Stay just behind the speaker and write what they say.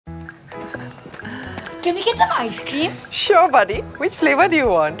Can we get some ice cream? Sure, buddy. Which flavor do you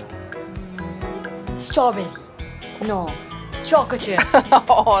want? Strawberry. No. Chocolate chip.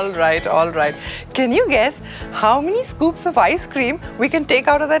 All right, all right. Can you guess how many scoops of ice cream we can take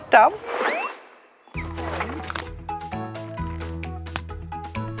out of that tub?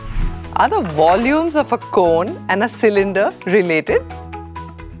 Are the volumes of a cone and a cylinder related?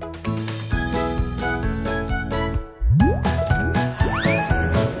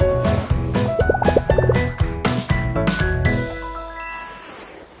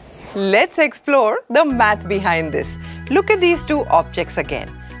 Let's explore the math behind this. Look at these two objects again.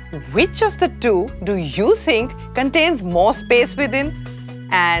 Which of the two do you think contains more space within?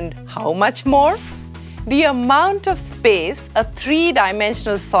 And how much more? The amount of space a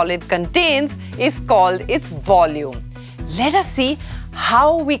three-dimensional solid contains is called its volume. Let us see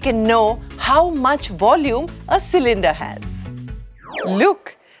how we can know how much volume a cylinder has.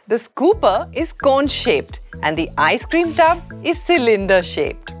 Look, the scooper is cone-shaped and the ice cream tub is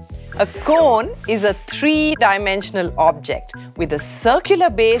cylinder-shaped. A cone is a three-dimensional object with a circular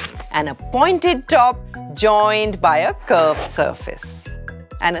base and a pointed top joined by a curved surface.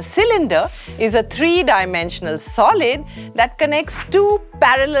 And a cylinder is a three-dimensional solid that connects two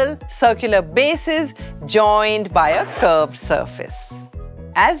parallel circular bases joined by a curved surface.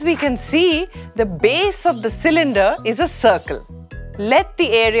 As we can see, the base of the cylinder is a circle. Let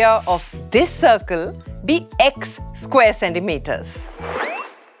the area of this circle be x square centimeters.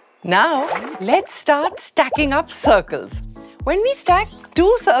 Now, let's start stacking up circles. When we stack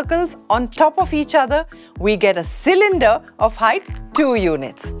two circles on top of each other, we get a cylinder of height 2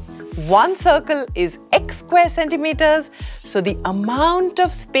 units. One circle is x square centimeters, so the amount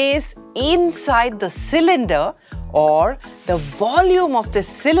of space inside the cylinder or the volume of the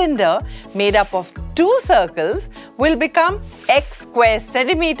cylinder made up of two circles will become x square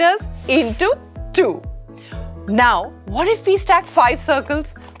centimeters into 2. Now, what if we stack 5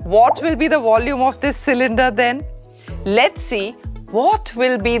 circles? What will be the volume of this cylinder then? Let's see what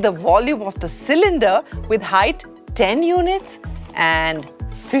will be the volume of the cylinder with height 10 units and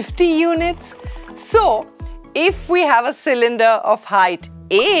 50 units. So, if we have a cylinder of height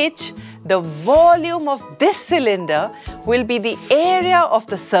h, the volume of this cylinder will be the area of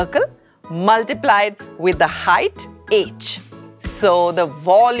the circle multiplied with the height h. So, the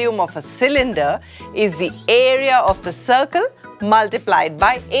volume of a cylinder is the area of the circle multiplied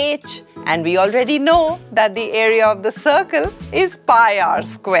by h. And we already know that the area of the circle is pi r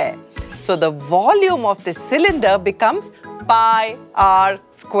square. So, the volume of this cylinder becomes pi r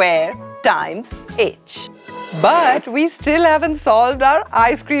square times h. But we still haven't solved our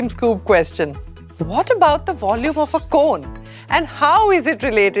ice cream scoop question. What about the volume of a cone? And how is it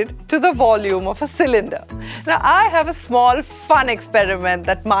related to the volume of a cylinder? Now, I have a small fun experiment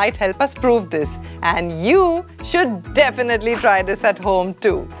that might help us prove this. And you should definitely try this at home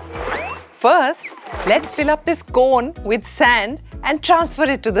too. First, let's fill up this cone with sand and transfer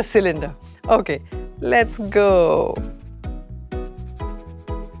it to the cylinder. Okay, let's go.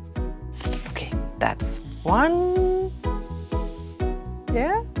 Okay, that's one.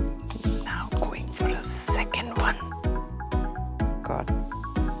 Yeah? Now going for a second one. Got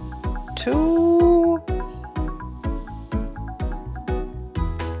 2.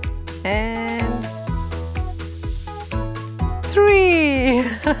 And 3.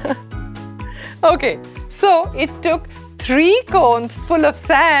 Okay, so it took 3 cones full of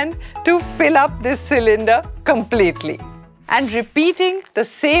sand to fill up this cylinder completely. And repeating the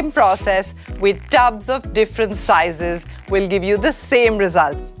same process with tubs of different sizes will give you the same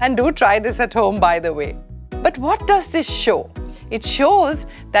result. And do try this at home, by the way. But what does this show? It shows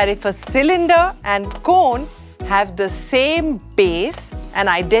that if a cylinder and cone have the same base and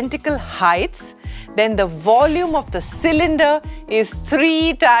identical heights, then the volume of the cylinder is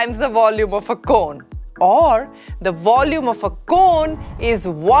 3 times the volume of a cone. Or the volume of a cone is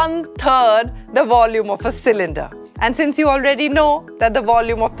 1/3 the volume of a cylinder. And since you already know that the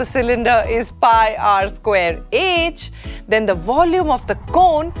volume of the cylinder is pi r square h, then the volume of the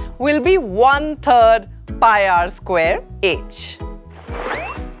cone will be 1/3 pi r square h.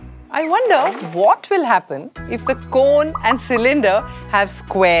 I wonder what will happen if the cone and cylinder have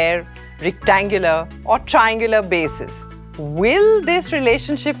square, rectangular or triangular bases. Will this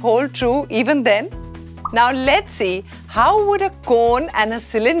relationship hold true even then? Now let's see how would a cone and a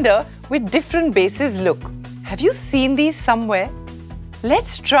cylinder with different bases look. Have you seen these somewhere?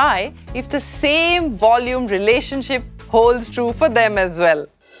 Let's try if the same volume relationship holds true for them as well.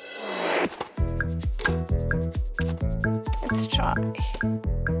 Let's try.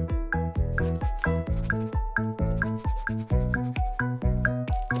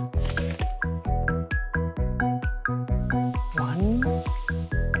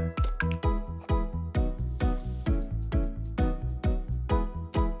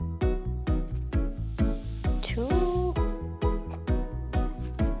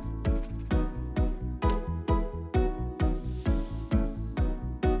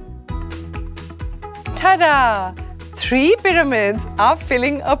 Ta-da! 3 pyramids are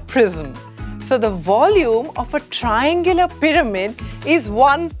filling a prism. So the volume of a triangular pyramid is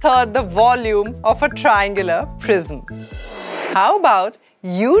 1/3 the volume of a triangular prism. How about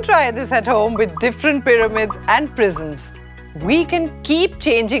you try this at home with different pyramids and prisms? We can keep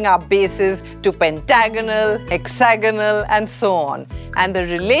changing our bases to pentagonal, hexagonal, and so on, and the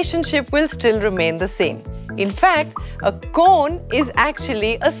relationship will still remain the same. In fact, a cone is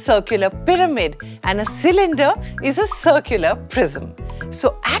actually a circular pyramid and a cylinder is a circular prism. So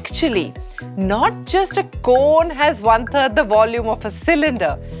actually, not just a cone has 1/3 the volume of a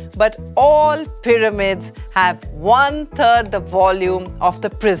cylinder, but all pyramids have 1/3 the volume of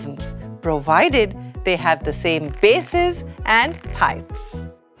the prisms, provided they have the same bases and heights.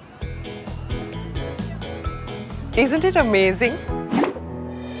 Isn't it amazing?